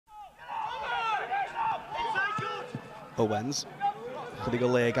Owens. Chydig o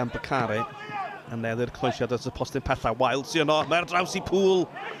le gan Bacari. Yn neddio'r cloesiad at y postyn pethau. Wild sy yno, mae'r draws i pŵl.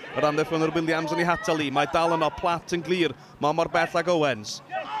 Yr amddiffyn Williams yn ei hatal i. Mae dal yno, plat yn glir. Mae mor bell ag Owens.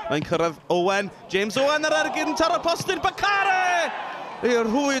 Mae'n cyrraedd Owen. James Owen ar ergyd yn taro postyn. Bacari! I'r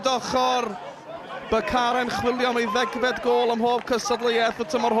rhwyd ochr. Bacari yn chwilio am ei ddegfed gol am hoff cystadleuaeth y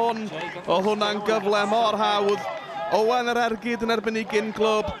tymor hwn. O hwnna'n gyfle mor hawdd. Owen ar ergyd yn erbyn ei gyn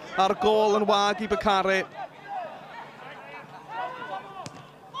glwb. A'r gol yn wag i Bacari.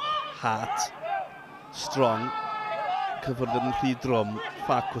 Hart. Strong. Cyfyrdod yn rhy drwm.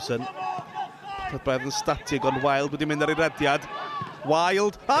 Farquharson. Braidd yn statig ond Wild wedi mynd ar ei rediad.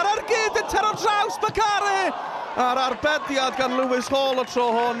 Wild ar ergyd yn taro draws Bacari! A'r arbediad gan Lewis Hall o tro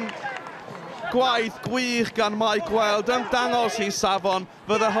hwn. Gwaith gwych gan Mike Wild yn dangos i safon.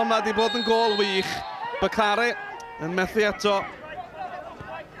 Fydde hwnna wedi bod yn gol wych. Bacari yn methu eto.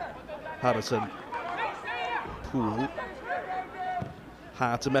 Harrison. Poole.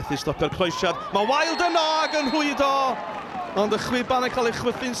 Hart yn methu stopio'r cloesiad. Mae Wild yno ag yn rhwydo. Ond y chwiban yn cael ei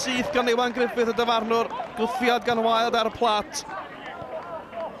chwythu'n syth gan Iwan Griffith y dyfarnwr. Gwthiad gan Wild ar y plat.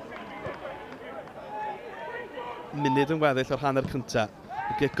 Munud yn weddill o'r hanner cyntaf.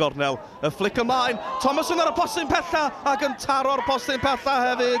 Y gic gornel, y flic ymlaen. Thomason ar y postyn pella ac yn taro'r postyn pella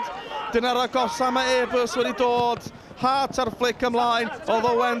hefyd. Dyna'r agosa mae Airbus wedi dod. Hart ar flic ymlaen. Oedd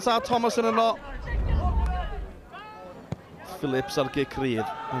Owens a Thomason yno. Phillips ar gic rydd.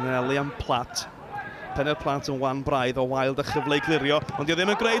 Yn elu am plat. Penna'r plant yn wan braidd o Wild a chyfle i glirio, ond di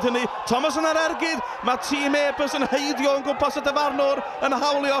ddim yn gwneud hynny. Thomason ar ergyd. Mae tîm Airbus yn heidio yn gwmpas y dyfarnwr yn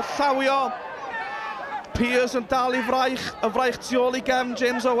hawlio llawio. Piers yn dal i fraich, y fraich tu ôl i gefn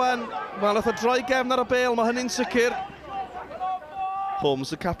James Owen. Wel, oedd y droi gefn ar y bêl, mae hynny'n sicr.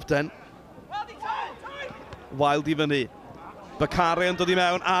 Holmes y capten. Wild i fyny. Bacari yn dod i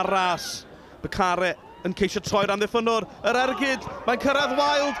mewn ar ras. Bacari yn ceisio troi'r amddiffynwr. Yr ergyd, mae'n cyrraedd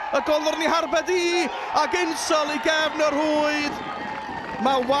Wild. Y golwr ni harbed i. Ac Insol i gefn y rhwyd.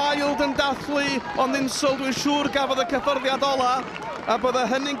 Mae Wild yn dathlu, ond Insol dwi'n siŵr gafodd y cyffyrddiad ola. A bydde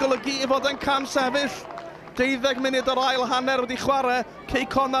hynny'n golygu i fod yn cam sefyll. 12 munud o'r ail hanner wedi chwarae, Quay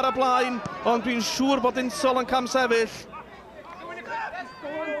Connah ar y blaen, ond dwi'n siŵr bod Insol yn cam sefyll.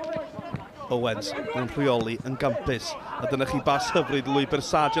 Owens yn rheoli yn gampus, a dyna chi bas hyfryd lwybr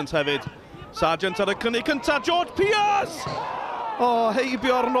Sargent hefyd. Sargent ar y cynnig cyntaf, George Piers! O,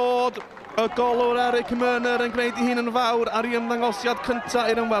 heibio'r nod, y golwr Eric Murner yn gwneud i hun yn fawr ar ei ymddangosiad cyntaf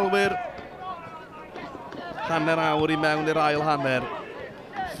i'r ymwelwyr. Hanner awr i mewn i'r ail hanner.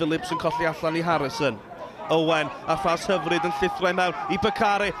 Phillips yn colli allan i Harrison. Owen a ffas hyfryd yn llithro mewn i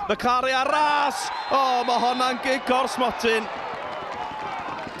Bacari. Bacari ar ras! O, mae hwnna'n gig o'r smotyn.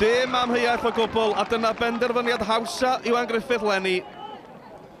 Dim amheuaeth o gwbl, a dyna benderfyniad hawsa Iwan Griffith Lenny.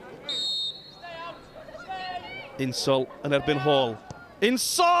 Insol yn erbyn Hall.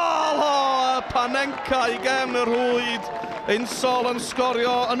 Insol! O, Panenka i gefn y rhwyd. Insol yn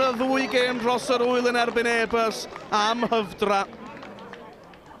sgorio yn y ddwy gêm dros yr wyl yn erbyn Airbus am hyfdra.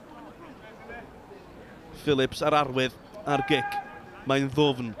 Phillips ar arwydd ar gic. Mae'n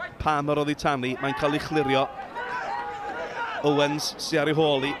ddwfn. Palmer oddi tannu. Mae'n cael ei chlirio. Owens sy ar ei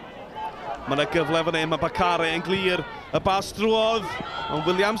holi. Mae yna gyfle fan hyn. Mae Bacari yn glir. Y bas drwodd. Ond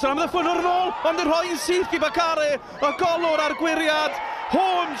Williams yn amddiffynwr yn ôl. Ond yn rhoi'n syth i Bacari. Y golwr ar gwiriad.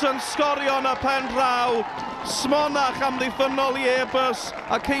 Holmes yn sgorio yn y pen draw. Smonach amddiffynol i Airbus.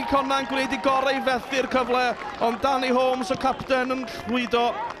 A Quay Connah'n gwneud i gorau i fethu'r cyfle. Ond Danny Holmes, y capten, yn rhwydo.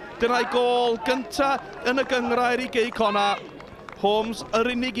 Dyna'i gol gynta yn y gyngrair i Quay Connah. Holmes yr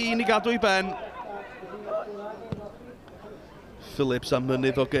unig un i gadw i ben. Phillips am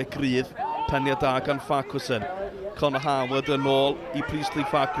mynydd o gic rydd. Penia da gan Farquharson. Connor Howard yn ôl i Priestley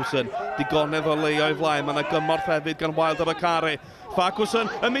Farquharson. Digonedd o leio i flaen. Mae yna gymorth hefyd gan Wild a Bacari.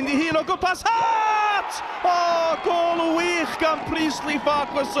 Farquharson yn mynd i hun o gwmpas. Hart! O, gol wych gan Priestley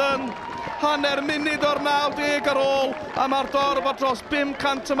Farquharson. Hanner munud o'r 90 ar ôl, a mae'r dorf o dros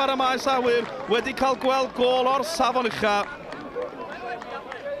 500 ar y maes awyr wedi cael gweld gol o'r safon ucha.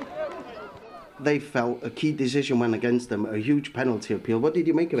 They felt a key decision went against them, a huge penalty appeal. What did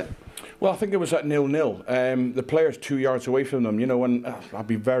you make of it? Well, I think it was at 0-0. The player's 2 yards away from them, you know, and I'd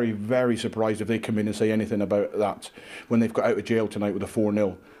be very, very surprised if they come in and say anything about that when they've got out of jail tonight with a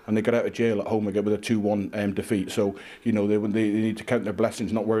 4-0. And they got out of jail at home again with a 2-1 defeat. So, you know, they need to count their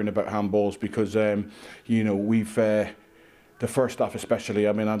blessings, not worrying about handballs, because, you know, we've... the first half especially,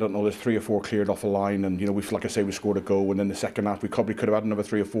 I mean, I don't know, there's 3 or 4 cleared off the line, and, you know, like I say, we scored a goal, and then the second half we probably could have had another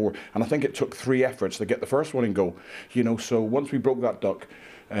 3 or 4, and I think it took 3 efforts to get the first one in goal, you know, so once we broke that duck,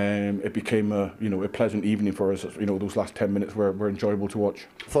 it became a, you know, a pleasant evening for us. You know, those last 10 minutes were enjoyable to watch.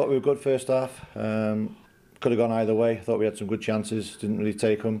 Thought we were good first half. could have gone either way. I thought we had some good chances, didn't really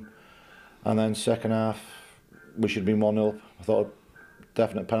take them. And then second half, we should have been 1-0 up. I thought a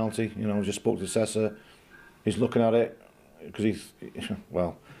definite penalty. You know, I just spoke to Sessa. He's looking at it because I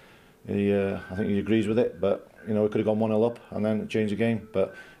think he agrees with it. But you know, we could have gone 1-0 up and then changed the game.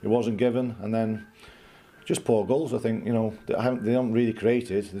 But it wasn't given, and then just poor goals. I think, you know, they haven't really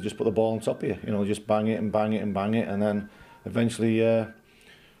created. They just put the ball on top of you. You know, just bang it and bang it and bang it, and then eventually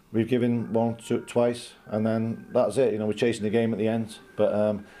we've given one, twice, and then that's it. You know, we're chasing the game at the end. But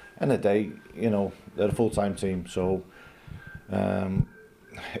end of the day, you know, they're a full-time team, so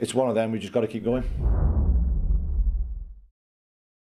it's one of them. We just got to keep going.